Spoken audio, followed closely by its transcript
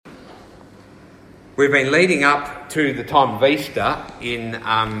We've been leading up to the time of Easter in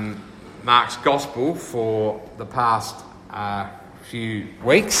Mark's Gospel for the past few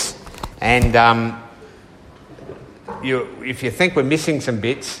weeks, and if you think we're missing some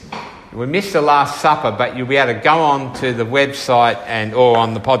bits, we missed the Last Supper, but you'll be able to go on to the website or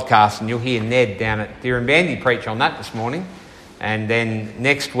on the podcast, and you'll hear Ned down at Dirranbandi preach on that this morning. And then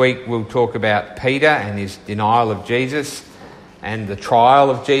next week we'll talk about Peter and his denial of Jesus and the trial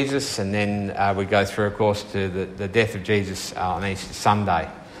of Jesus, and then we go through, of course, to the death of Jesus on Easter Sunday.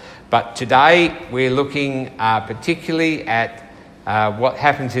 But today we're looking particularly at what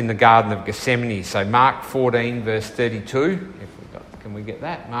happens in the Garden of Gethsemane. So Mark 14, verse 32. Can we get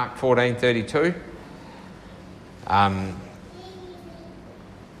that? Mark 14, 32.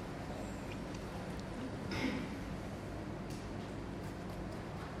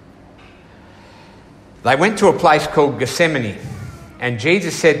 They went to a place called Gethsemane, and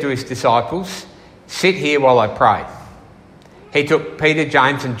Jesus said to his disciples, "Sit here while I pray." He took Peter,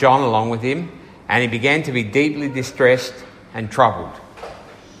 James and John along with him, and he began to be deeply distressed and troubled.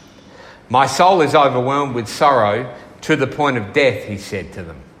 "My soul is overwhelmed with sorrow to the point of death," he said to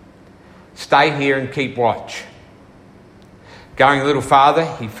them. "Stay here and keep watch." Going a little farther,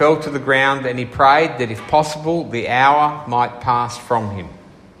 he fell to the ground and he prayed that if possible the hour might pass from him.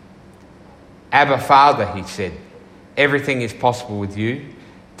 "Abba, Father," he said, "everything is possible with you.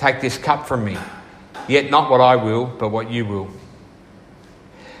 Take this cup from me, yet not what I will, but what you will."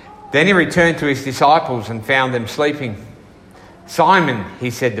 Then he returned to his disciples and found them sleeping. "Simon," he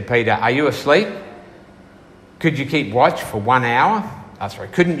said to Peter, "are you asleep? Couldn't you keep watch for 1 hour?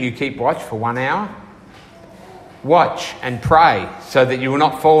 Watch and pray so that you will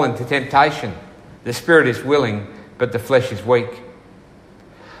not fall into temptation. The spirit is willing, but the flesh is weak."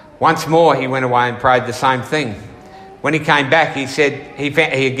 Once more he went away and prayed the same thing. When he came back, he said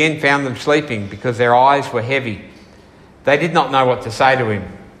he again found them sleeping because their eyes were heavy. They did not know what to say to him.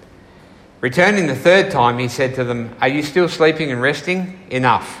 Returning the third time, he said to them, "Are you still sleeping and resting?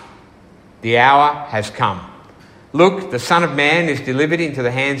 Enough. The hour has come. Look, the Son of Man is delivered into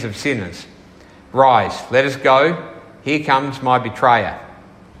the hands of sinners. Rise, let us go. Here comes my betrayer."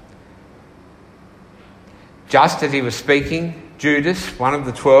 Just as he was speaking, Judas, one of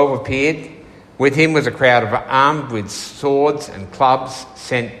the 12, appeared. With him was a crowd armed with swords and clubs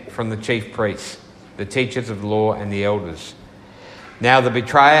sent from the chief priests, the teachers of the law and the elders. Now the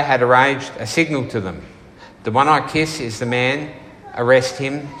betrayer had arranged a signal to them. "The one I kiss is the man. Arrest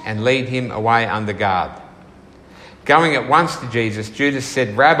him and lead him away under guard." Going at once to Jesus, Judas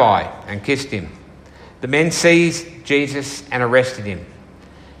said, "Rabbi," and kissed him. The men seized Jesus and arrested him.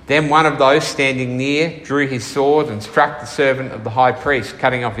 Then one of those standing near drew his sword and struck the servant of the high priest,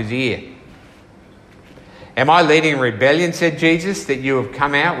 cutting off his ear. "Am I leading a rebellion," said Jesus, "that you have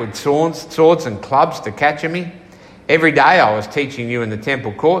come out with swords and clubs to capture me? Every day I was teaching you in the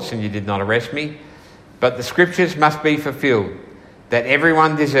temple courts and you did not arrest me. But the scriptures must be fulfilled, that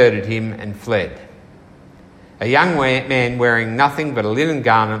everyone deserted him and fled." A young man wearing nothing but a linen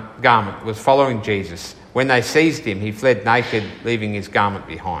garment was following Jesus. When they seized him, he fled naked, leaving his garment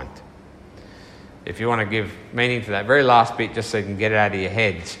behind. If you want to give meaning to that very last bit, just so you can get it out of your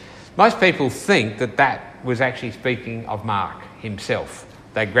heads, most people think that was actually speaking of Mark himself.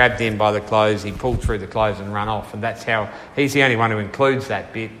 They grabbed him by the clothes, he pulled through the clothes and run off, and that's how he's the only one who includes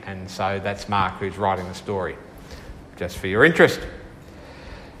that bit, and so that's Mark who's writing the story, just for your interest.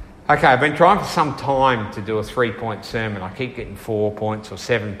 Okay, I've been trying for some time to do a 3-point sermon. I keep getting 4 points or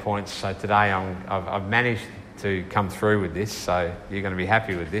 7 points, so today I've managed to come through with this, so you're going to be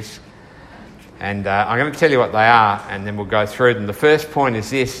happy with this. And I'm going to tell you what they are, and then we'll go through them. The first point is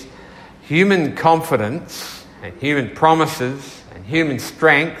this: human confidence and human promises and human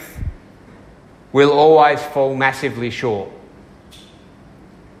strength will always fall massively short.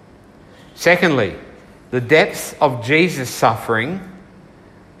 Secondly, the depth of Jesus' suffering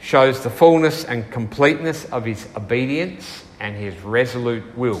shows the fullness and completeness of his obedience and his resolute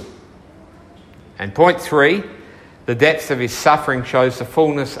will. And point 3, the depth of his suffering shows the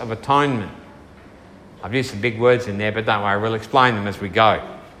fullness of atonement. I've used some big words in there, but don't worry, we'll explain them as we go.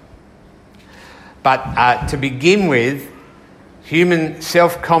 But to begin with, human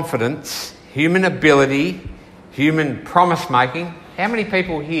self-confidence, human ability, human promise-making. How many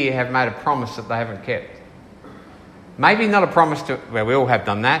people here have made a promise that they haven't kept? Maybe not a promise to... Well, we all have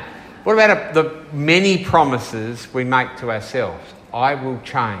done that. What about the many promises we make to ourselves? I will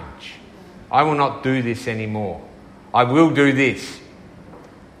change. I will not do this anymore. I will do this.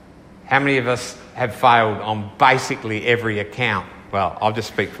 How many of us have failed on basically every account? Well, I'll just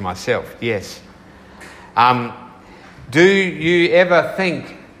speak for myself. Yes. Do you ever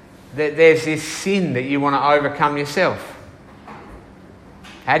think there's this sin that you want to overcome yourself.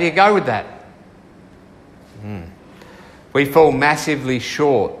 How do you go with that? We fall massively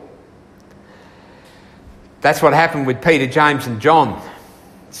short. That's what happened with Peter, James and John.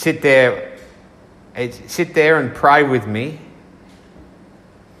 Sit there and pray with me.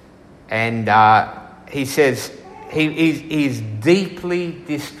 And he says he's deeply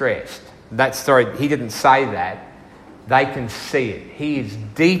distressed. He didn't say that. They can see it. He is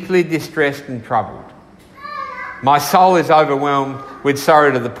deeply distressed and troubled. My soul is overwhelmed with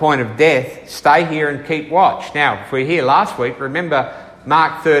sorrow to the point of death. Stay here and keep watch. Now, if we're here last week, remember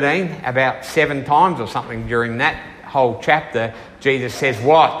Mark 13, about 7 times or something during that whole chapter, Jesus says,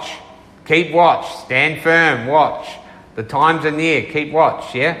 watch, keep watch, stand firm, watch. The times are near, keep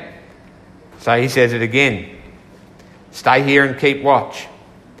watch, yeah? So he says it again. Stay here and keep watch.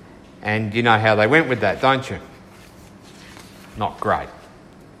 And you know how they went with that, don't you? Not great.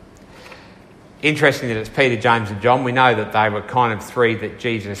 Interesting that it's Peter, James and John. We know that they were kind of 3 that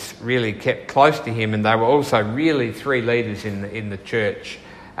Jesus really kept close to him, and they were also really 3 leaders in the church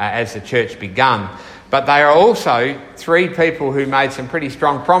as the church begun. But they are also 3 people who made some pretty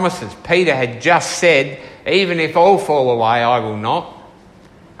strong promises. Peter had just said, even if all fall away, I will not.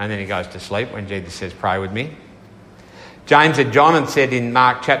 And then he goes to sleep when Jesus says, pray with me. James and John had said in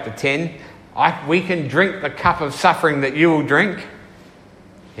Mark chapter 10, we can drink the cup of suffering that you will drink.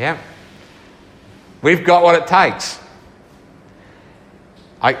 Yeah. We've got what it takes.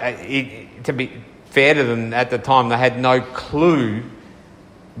 To be fair to them, at the time they had no clue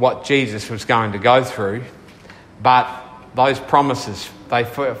what Jesus was going to go through, but those promises, they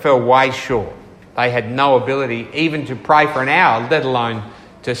fell way short. They had no ability even to pray for an hour, let alone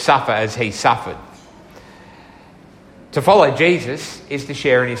to suffer as he suffered. To follow Jesus is to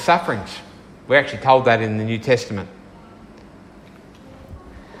share in his sufferings. We're actually told that in the New Testament.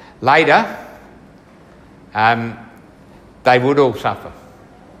 Later, they would all suffer.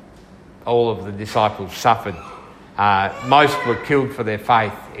 All of the disciples suffered. Most were killed for their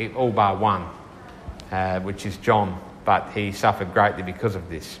faith, all bar one, which is John, but he suffered greatly because of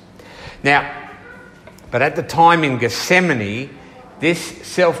this. Now, but at the time in Gethsemane, this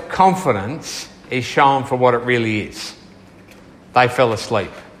self-confidence is shown for what it really is. They fell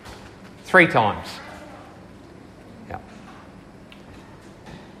asleep 3 times. Yeah.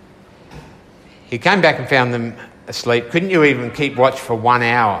 He came back and found them asleep. Couldn't you even keep watch for 1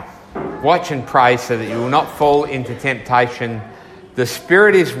 hour? Watch and pray so that you will not fall into temptation. The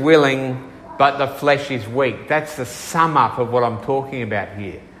spirit is willing, but the flesh is weak. That's the sum up of what I'm talking about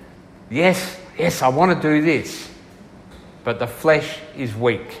here. Yes, I want to do this, but the flesh is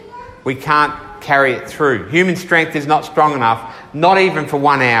weak. We can't carry it through. Human strength is not strong enough, not even for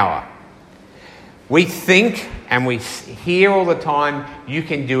 1 hour. We think and we hear all the time, you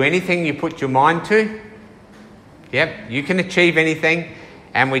can do anything you put your mind to. Yep, you can achieve anything.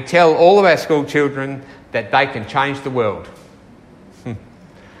 And we tell all of our school children that they can change the world.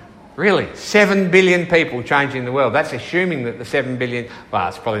 Really, 7 billion people changing the world. That's assuming that the 7 billion, well,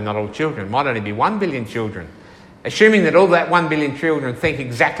 it's probably not all children. It might only be 1 billion children. Assuming that all that 1 billion children think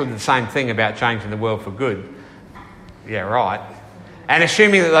exactly the same thing about changing the world for good. Yeah, right. And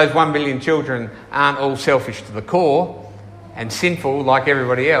assuming that those 1 billion children aren't all selfish to the core and sinful like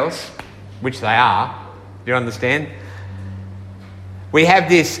everybody else, which they are. Do you understand? We have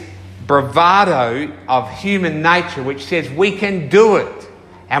this bravado of human nature which says we can do it.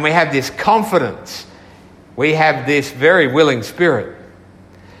 And we have this confidence. We have this very willing spirit.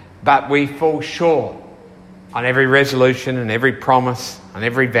 But we fall short on every resolution and every promise and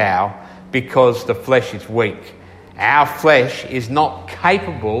every vow because the flesh is weak. Our flesh is not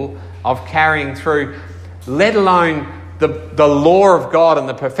capable of carrying through, let alone the law of God and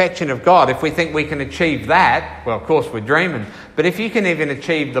the perfection of God. If we think we can achieve that, well, of course we're dreaming. But if you can even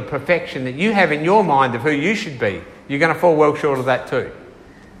achieve the perfection that you have in your mind of who you should be, you're going to fall well short of that too.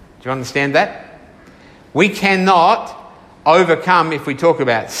 Do you understand that? We cannot overcome, if we talk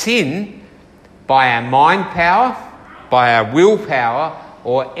about sin, by our mind power, by our willpower,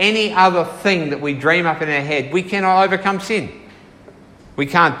 or any other thing that we dream up in our head. We cannot overcome sin. We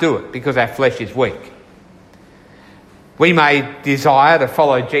can't do it because our flesh is weak. We may desire to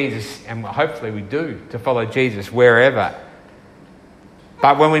follow Jesus, and hopefully we do, to follow Jesus wherever.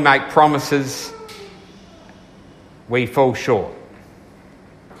 But when we make promises, we fall short.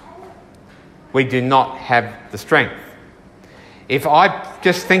 We do not have the strength. If I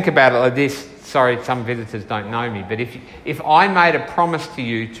just think about it like this, sorry, some visitors don't know me, but if I made a promise to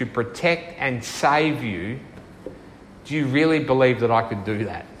you to protect and save you, do you really believe that I could do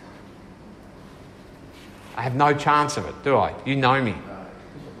that? I have no chance of it, do I? You know me.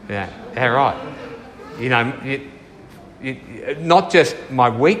 Yeah, right. You know, not just my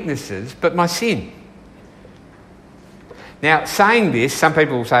weaknesses, but my sin. Now, saying this, some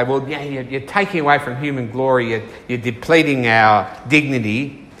people will say, well, yeah, you're taking away from human glory, you're depleting our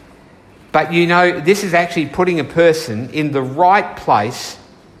dignity. But you know, this is actually putting a person in the right place.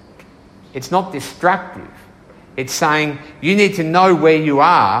 It's not destructive. It's saying you need to know where you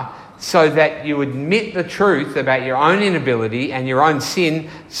are so that you admit the truth about your own inability and your own sin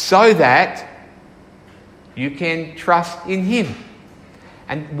so that you can trust in Him.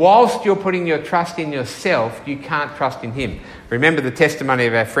 And whilst you're putting your trust in yourself, you can't trust in Him. Remember the testimony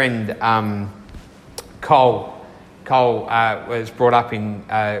of our friend Cole. Cole was brought up in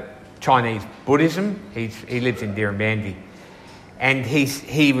Chinese Buddhism. He lives in Dirranbandi. And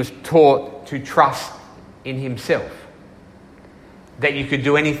he was taught to trust in himself. That you could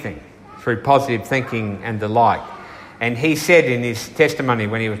do anything through positive thinking and the like. And he said in his testimony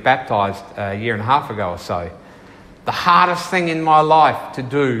when he was baptised a year and a half ago or so, the hardest thing in my life to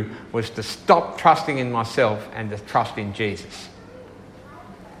do was to stop trusting in myself and to trust in Jesus.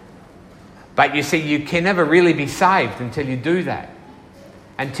 But you see, you can never really be saved until you do that.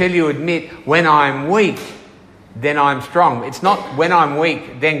 Until you admit, when I'm weak, then I'm strong. It's not when I'm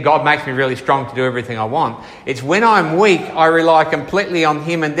weak, then God makes me really strong to do everything I want. It's when I'm weak, I rely completely on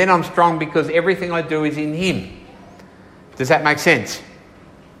Him, and then I'm strong because everything I do is in Him. Does that make sense?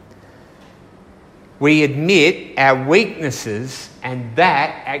 We admit our weaknesses, and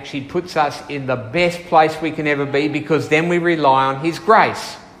that actually puts us in the best place we can ever be, because then we rely on His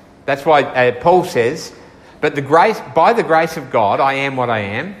grace. That's why Paul says, but by the grace of God, I am what I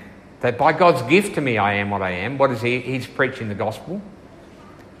am. That by God's gift to me, I am what I am. What is He? He's preaching the gospel.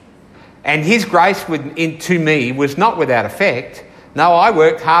 And His grace to me was not without effect. No, I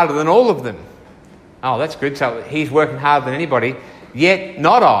worked harder than all of them. Oh, that's good. So He's working harder than anybody. Yet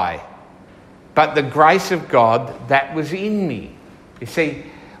not I, but the grace of God that was in me. You see,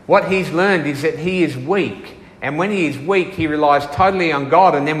 what he's learned is that he is weak. And when he is weak, he relies totally on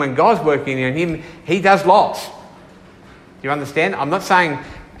God. And then when God's working in him, he does lots. Do you understand? I'm not saying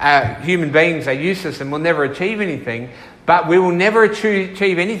human beings are useless and will never achieve anything, but we will never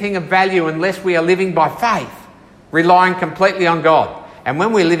achieve anything of value unless we are living by faith, relying completely on God. And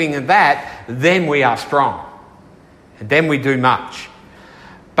when we're living in that, then we are strong. And then we do much.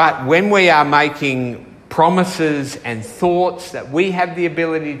 But when we are making promises and thoughts that we have the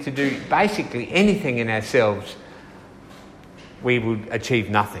ability to do basically anything in ourselves, we would achieve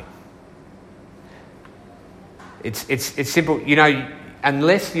nothing. It's simple. You know,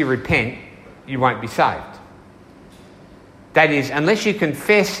 unless you repent, you won't be saved. That is, unless you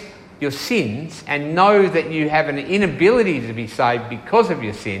confess your sins and know that you have an inability to be saved because of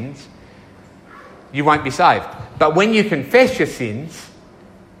your sins, you won't be saved. But when you confess your sins,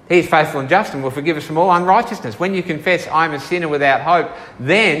 He is faithful and just and will forgive us from all unrighteousness. When you confess, I'm a sinner without hope,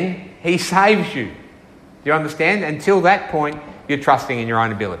 then He saves you. Do you understand? Until that point, you're trusting in your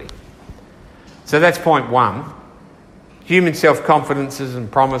own ability. So that's point one. Human self-confidences and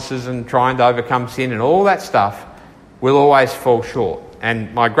promises and trying to overcome sin and all that stuff will always fall short.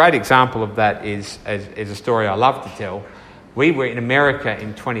 And my great example of that is a story I love to tell. We were in America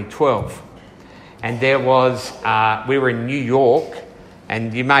in 2012, and we were in New York,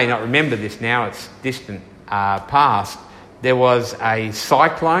 and you may not remember this now, it's distant past. There was a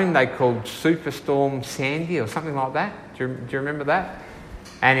cyclone they called Superstorm Sandy or something like that. Do you remember that?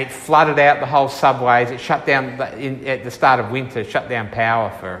 And it flooded out the whole subways. It shut down, at the start of winter, shut down power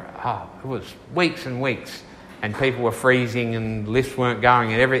for, it was weeks and weeks. And people were freezing and lifts weren't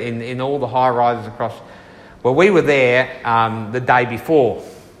going and in all the high rises across. Well, we were there the day before.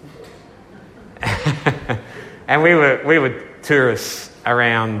 And we were tourists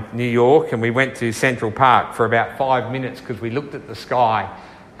around New York, and we went to Central Park for about 5 minutes because we looked at the sky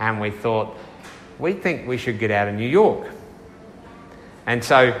and we thought, we think we should get out of New York. And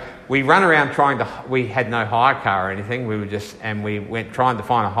so we run around we had no hire car or anything, we went trying to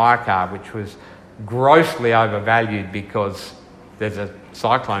find a hire car, which was grossly overvalued because there's a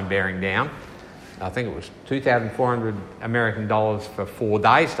cyclone bearing down. I think it was $2,400 American dollars for 4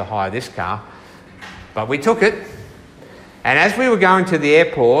 days to hire this car. But we took it. And as we were going to the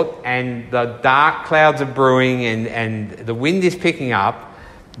airport and the dark clouds are brewing and the wind is picking up,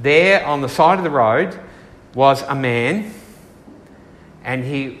 there on the side of the road was a man, and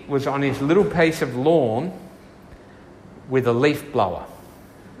he was on his little piece of lawn with a leaf blower.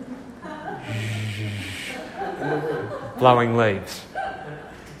 Blowing leaves.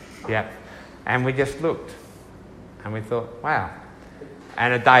 Yeah. And we just looked and we thought, wow.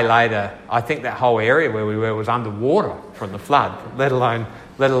 And a day later, I think that whole area where we were was underwater from the flood, let alone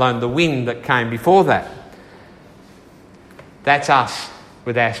the wind that came before that. That's us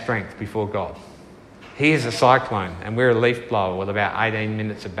with our strength before God. He is a cyclone and we're a leaf blower with about 18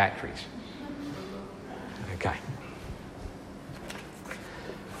 minutes of batteries. Okay.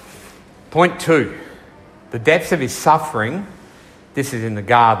 Point 2. The depths of his suffering, this is in the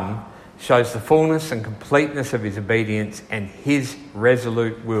garden, shows the fullness and completeness of his obedience and his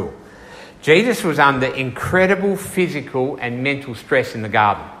resolute will. Jesus was under incredible physical and mental stress in the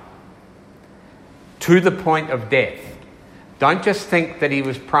garden, to the point of death. Don't just think that he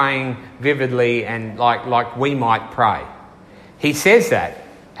was praying vividly and like we might pray. He says that,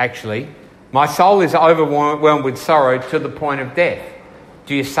 actually. My soul is overwhelmed with sorrow to the point of death.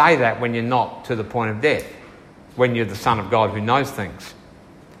 Do you say that when you're not to the point of death? When you're the Son of God who knows things?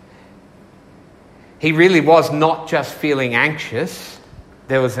 He really was not just feeling anxious.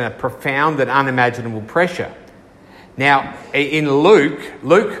 There was a profound and unimaginable pressure. Now, in Luke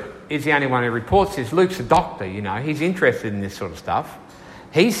is the only one who reports this. Luke's a doctor, you know. He's interested in this sort of stuff.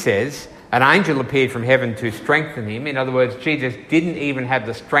 He says an angel appeared from heaven to strengthen him. In other words, Jesus didn't even have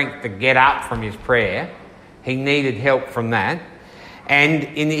the strength to get up from his prayer. He needed help from that. And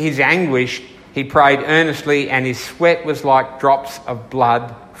in his anguish, he prayed earnestly, and his sweat was like drops of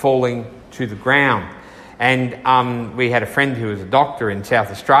blood falling to the ground. And we had a friend who was a doctor in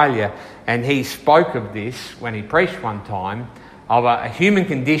South Australia, and he spoke of this when he preached one time, of a human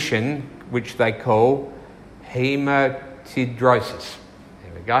condition which they call hematidrosis.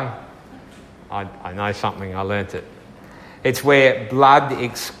 There we go. I know something, I learnt it. It's where blood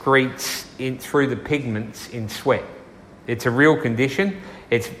excretes through the pigments in sweat. It's a real condition.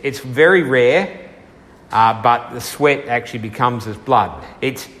 It's very rare, but the sweat actually becomes as blood.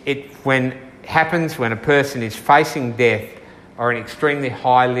 It happens when a person is facing death or an extremely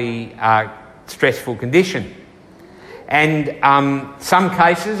highly stressful condition. And some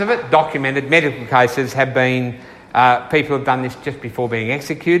cases of it, documented medical cases, have been people have done this just before being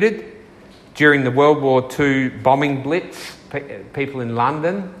executed. During the World War II bombing blitz, people in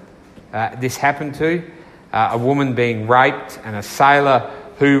London, this happened to. A woman being raped and a sailor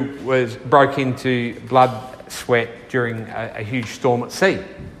who broke into blood sweat during a huge storm at sea.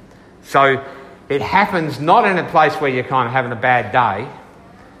 So it happens not in a place where you're kind of having a bad day.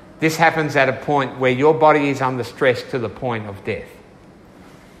 This happens at a point where your body is under stress to the point of death.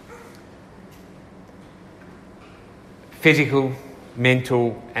 Physical,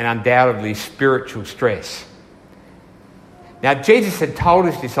 mental, and undoubtedly spiritual stress. Now, Jesus had told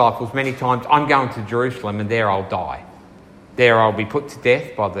his disciples many times, I'm going to Jerusalem and there I'll die. There I'll be put to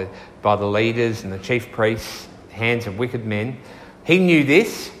death by the leaders and the chief priests, hands of wicked men. He knew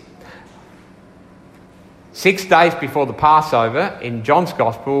this. 6 days before the Passover, in John's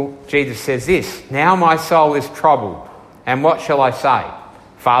Gospel, Jesus says this, now my soul is troubled, and what shall I say?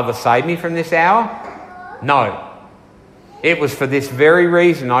 Father, save me from this hour? No. It was for this very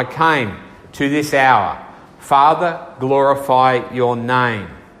reason I came to this hour. Father, glorify your name.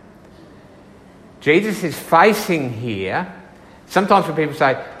 Jesus is facing here. Sometimes when people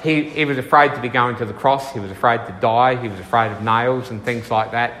say he was afraid to be going to the cross, he was afraid to die, he was afraid of nails and things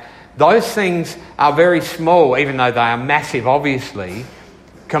like that. Those things are very small, even though they are massive, obviously,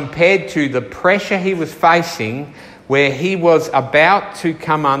 compared to the pressure he was facing, where he was about to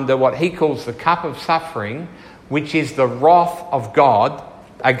come under what he calls the cup of suffering, which is the wrath of God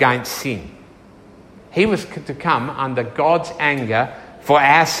against sin. He was to come under God's anger for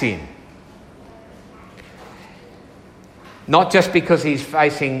our sin. Not just because he's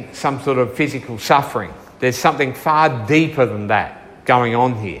facing some sort of physical suffering. There's something far deeper than that going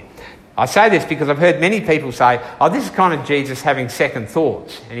on here. I say this because I've heard many people say, oh, this is kind of Jesus having second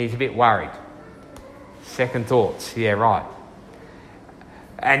thoughts, and he's a bit worried. Second thoughts, yeah, right.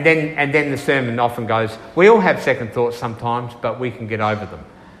 And then the sermon often goes, we all have second thoughts sometimes, but we can get over them.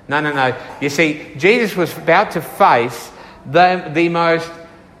 No. You see, Jesus was about to face the most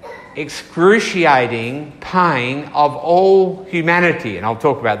excruciating pain of all humanity, and I'll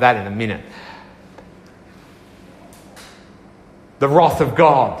talk about that in a minute. The wrath of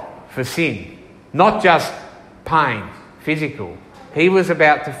God for sin. Not just pain, physical. He was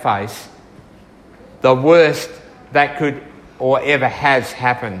about to face the worst that could or ever has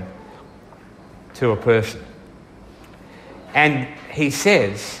happened to a person. And he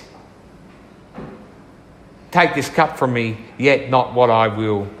says, take this cup from me, yet not what I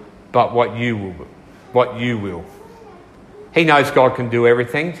will, but what you will. What you will. He knows God can do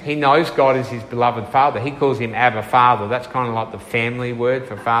everything. He knows God is his beloved Father. He calls him Abba Father. That's kind of like the family word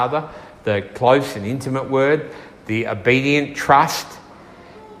for father, the close and intimate word, the obedient trust.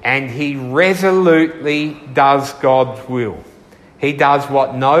 and he resolutely does God's will. He does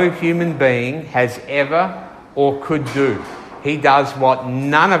what no human being has ever or could do. He does what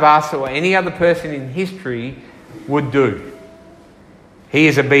none of us or any other person in history would do. He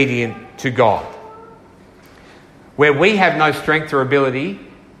is obedient to God. Where we have no strength or ability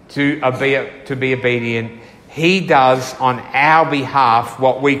to be obedient, he does on our behalf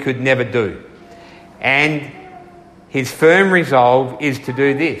what we could never do. And his firm resolve is to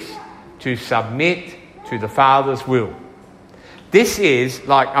do this, to submit to the Father's will. This is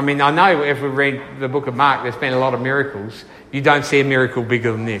I know if we read the book of Mark, there's been a lot of miracles. You don't see a miracle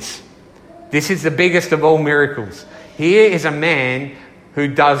bigger than this. This is the biggest of all miracles. Here is a man who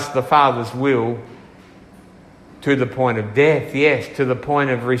does the Father's will to the point of death, yes, to the point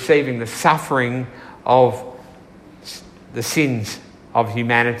of receiving the suffering of the sins of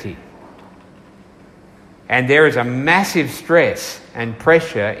humanity. And there is a massive stress and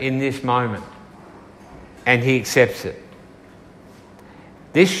pressure in this moment, and he accepts it.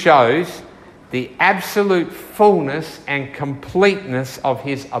 This shows the absolute fullness and completeness of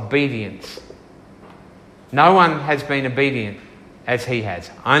his obedience. No one has been obedient as he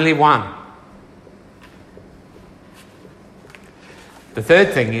has. Only one. The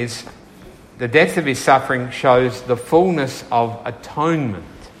third thing is, the depth of his suffering shows the fullness of atonement,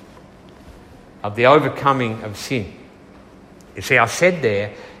 of the overcoming of sin. You see, I said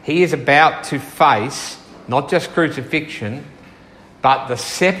there, he is about to face not just crucifixion, but the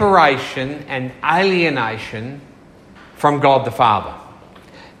separation and alienation from God the Father.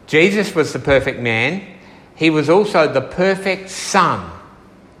 Jesus was the perfect man. He was also the perfect Son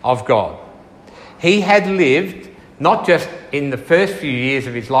of God. He had lived not just in the first few years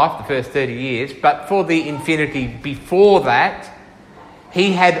of his life, the first 30 years, but for the infinity before that.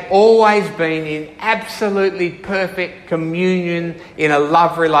 He had always been in absolutely perfect communion in a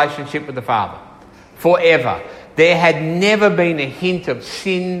love relationship with the Father. Forever. There had never been a hint of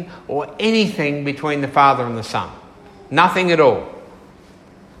sin or anything between the Father and the Son. Nothing at all.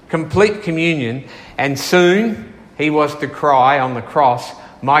 Complete communion. And soon he was to cry on the cross,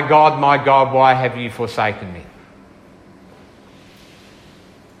 my God, why have you forsaken me?"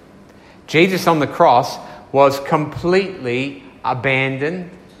 Jesus on the cross was completely abandoned,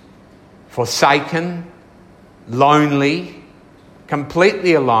 forsaken, lonely,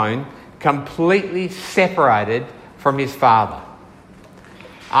 completely alone, completely separated from his Father,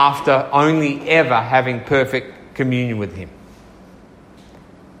 after only ever having perfect communion with him.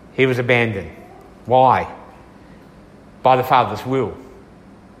 He was abandoned. Why? By the Father's will.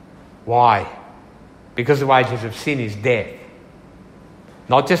 Why? Because the wages of sin is death.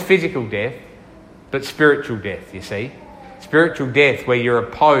 Not just physical death, but spiritual death, you see. Spiritual death where you're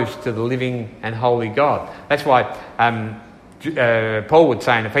opposed to the living and holy God. That's why Paul would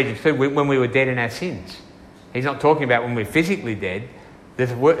say in Ephesians 2, when we were dead in our sins. He's not talking about when we're physically dead.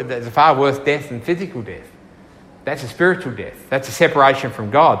 There's a far worse death than physical death. That's a spiritual death. That's a separation from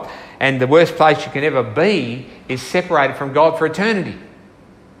God. And the worst place you can ever be is separated from God for eternity.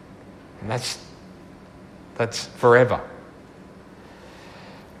 And that's forever.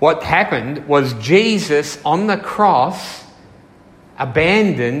 What happened was Jesus on the cross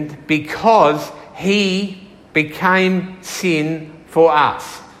abandoned because he became sin for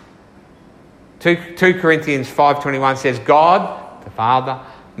us. 2 Corinthians 5:21 says, God, the Father,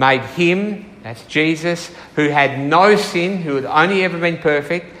 made him, that's Jesus, who had no sin, who had only ever been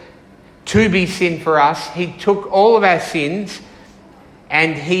perfect, to be sin for us. He took all of our sins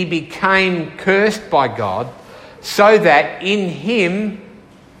and he became cursed by God so that in him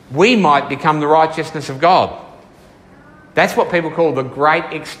we might become the righteousness of God. That's what people call the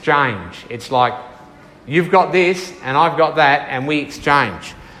great exchange. It's like, you've got this and I've got that and we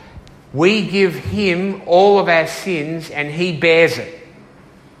exchange. We give him all of our sins and he bears it.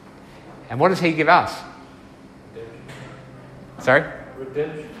 And what does he give us? Sorry?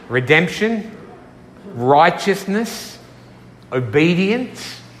 Redemption, righteousness,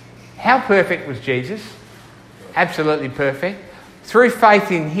 obedience. How perfect was Jesus? Absolutely perfect. Through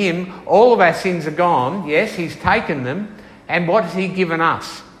faith in him, all of our sins are gone. Yes, he's taken them. And what has he given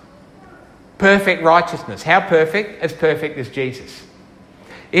us? Perfect righteousness. How perfect? As perfect as Jesus.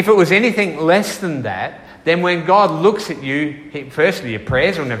 If it was anything less than that, then when God looks at you, firstly, your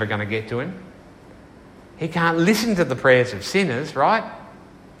prayers are never going to get to him. He can't listen to the prayers of sinners, right?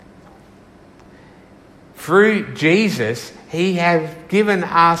 Through Jesus, he has given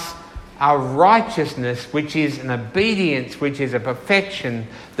us a righteousness which is an obedience, which is a perfection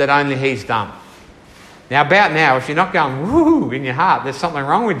that only he's done. Now, about now, if you're not going, woo, in your heart, there's something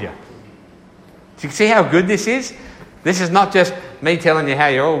wrong with you. Do you see how good this is? This is not just me telling you how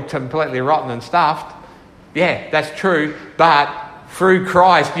you're all completely rotten and stuffed. Yeah, that's true. But through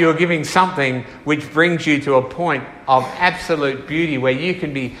Christ, you're giving something which brings you to a point of absolute beauty where you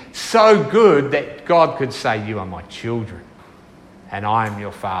can be so good that God could say, you are my children and I am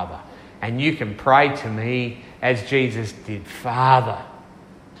your Father. And you can pray to me as Jesus did, Father,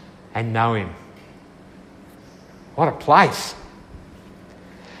 and know him. What a place.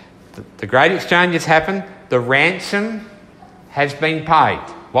 The great exchange has happened. The ransom has been paid.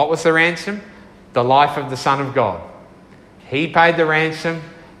 What was the ransom? The life of the Son of God. He paid the ransom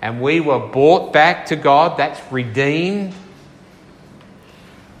and we were bought back to God. That's redeemed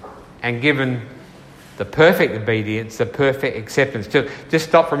and given the perfect obedience, the perfect acceptance. Just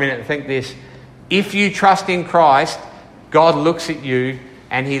stop for a minute and think this. If you trust in Christ, God looks at you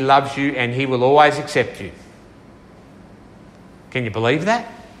and he loves you and he will always accept you. Can you believe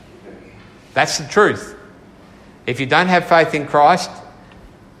that? That's the truth. If you don't have faith in Christ,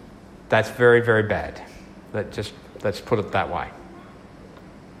 that's very, very bad. Let's put it that way.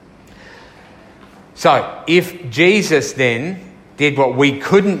 So, if Jesus then did what we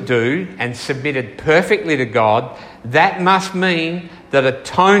couldn't do and submitted perfectly to God, that must mean that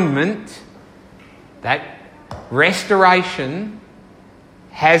atonement, that restoration,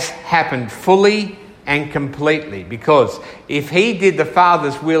 has happened fully and completely. Because if he did the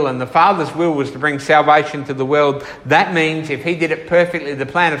Father's will, and the Father's will was to bring salvation to the world, that means if he did it perfectly, the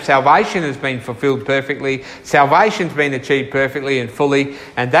plan of salvation has been fulfilled perfectly, salvation's been achieved perfectly and fully,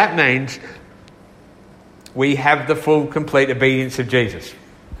 and that means we have the full, complete obedience of Jesus.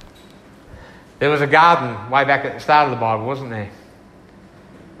 There was a garden way back at the start of the Bible, wasn't there?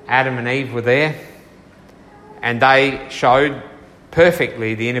 Adam and Eve were there, and they showed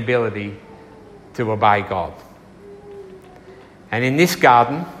perfectly the inability to obey God. And in this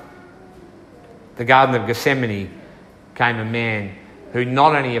garden, the Garden of Gethsemane, came a man who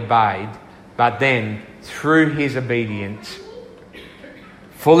not only obeyed, but then, through his obedience,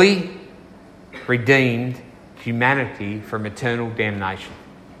 fully redeemed humanity from eternal damnation.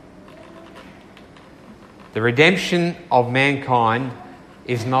 The redemption of mankind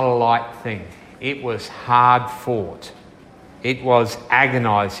is not a light thing. It was hard fought. It was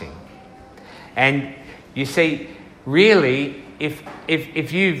agonising. And you see, really,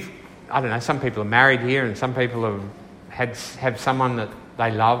 if you've, I don't know, some people are married here and some people have someone that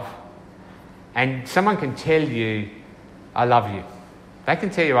they love, and someone can tell you, I love you. They can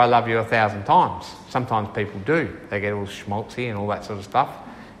tell you I love you 1,000 times. Sometimes people do. They get all schmaltzy and all that sort of stuff.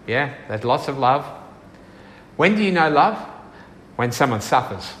 Yeah, there's lots of love. When do you know love? When someone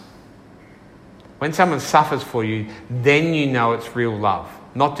suffers. When someone suffers for you, then you know it's real love,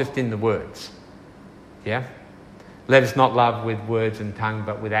 not just in the words. Yeah? Let us not love with words and tongue,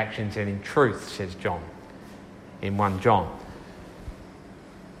 but with actions and in truth, says John, in 1 John.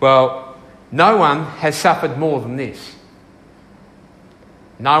 Well, no one has suffered more than this.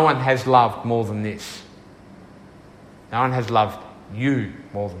 No one has loved more than this. No one has loved you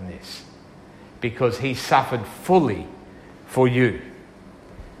more than this. Because he suffered fully for you.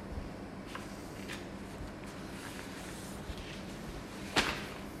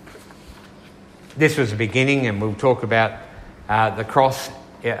 This was the beginning, and we'll talk about the cross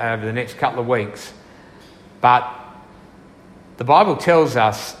over the next couple of weeks. But the Bible tells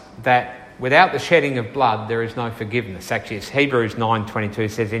us that without the shedding of blood, there is no forgiveness. Actually, it's Hebrews 9:22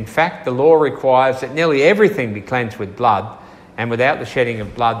 says, in fact, the law requires that nearly everything be cleansed with blood, and without the shedding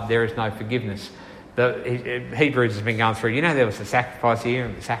of blood, there is no forgiveness. Hebrews has been going through, there was a sacrifice here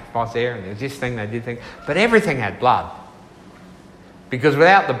and the sacrifice there, and there was this thing, they did things, but everything had blood. Because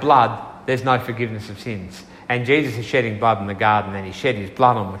without the blood, there's no forgiveness of sins. And Jesus is shedding blood in the garden, and he shed his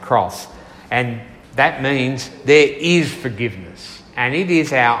blood on the cross. And that means there is forgiveness. And it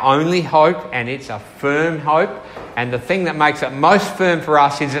is our only hope, and it's a firm hope. And the thing that makes it most firm for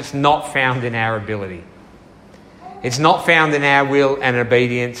us is it's not found in our ability. It's not found in our will and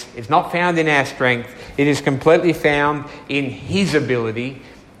obedience. It's not found in our strength. It is completely found in his ability,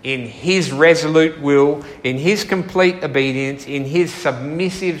 in his resolute will, in his complete obedience, in his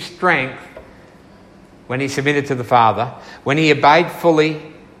submissive strength when he submitted to the Father, when he obeyed fully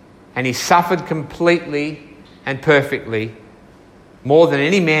and he suffered completely and perfectly, more than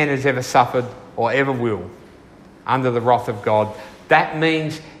any man has ever suffered or ever will, under the wrath of God. That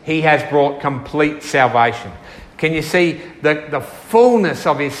means he has brought complete salvation. Can you see the fullness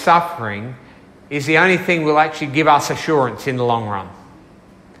of his suffering is the only thing will actually give us assurance in the long run.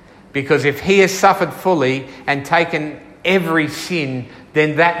 Because if he has suffered fully and taken every sin,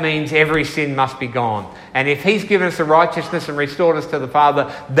 then that means every sin must be gone. And if he's given us the righteousness and restored us to the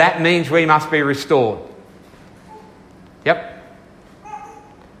Father, that means we must be restored. Yep.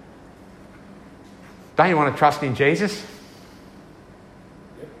 Don't you want to trust in Jesus?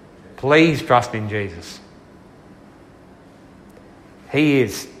 Please trust in Jesus. He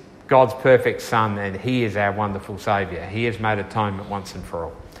is God's perfect Son, and he is our wonderful Saviour. He has made atonement once and for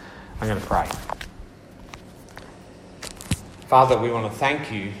all. I'm going to pray. Father, we want to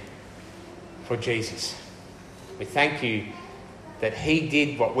thank you for Jesus. We thank you that he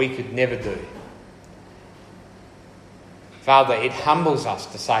did what we could never do. Father, it humbles us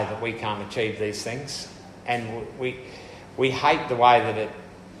to say that we can't achieve these things, and we hate the way that it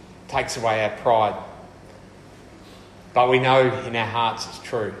takes away our pride. But we know in our hearts it's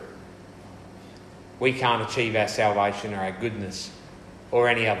true. We can't achieve our salvation or our goodness or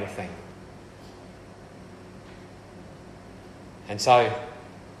any other thing. And so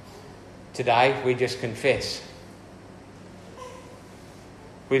today we just confess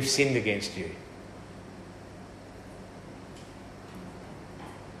we've sinned against you.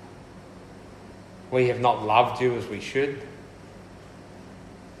 We have not loved you as we should.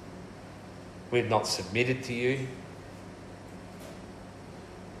 We have not submitted to you.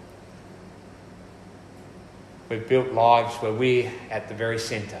 We've built lives where we're at the very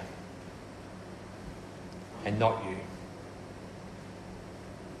centre and not you.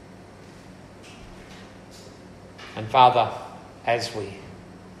 And Father, as we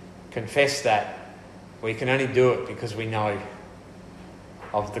confess that, we can only do it because we know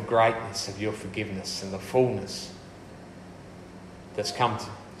of the greatness of your forgiveness and the fullness that's come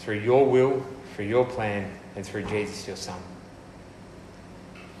through your will, through your plan, and through Jesus, your Son.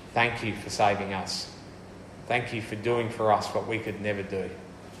 Thank you for saving us. Thank you for doing for us what we could never do.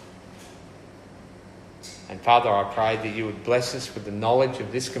 And Father, I pray that you would bless us with the knowledge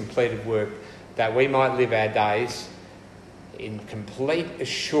of this completed work, that we might live our days in complete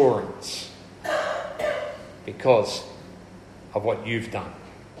assurance because of what you've done.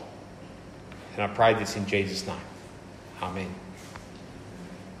 And I pray this in Jesus' name. Amen.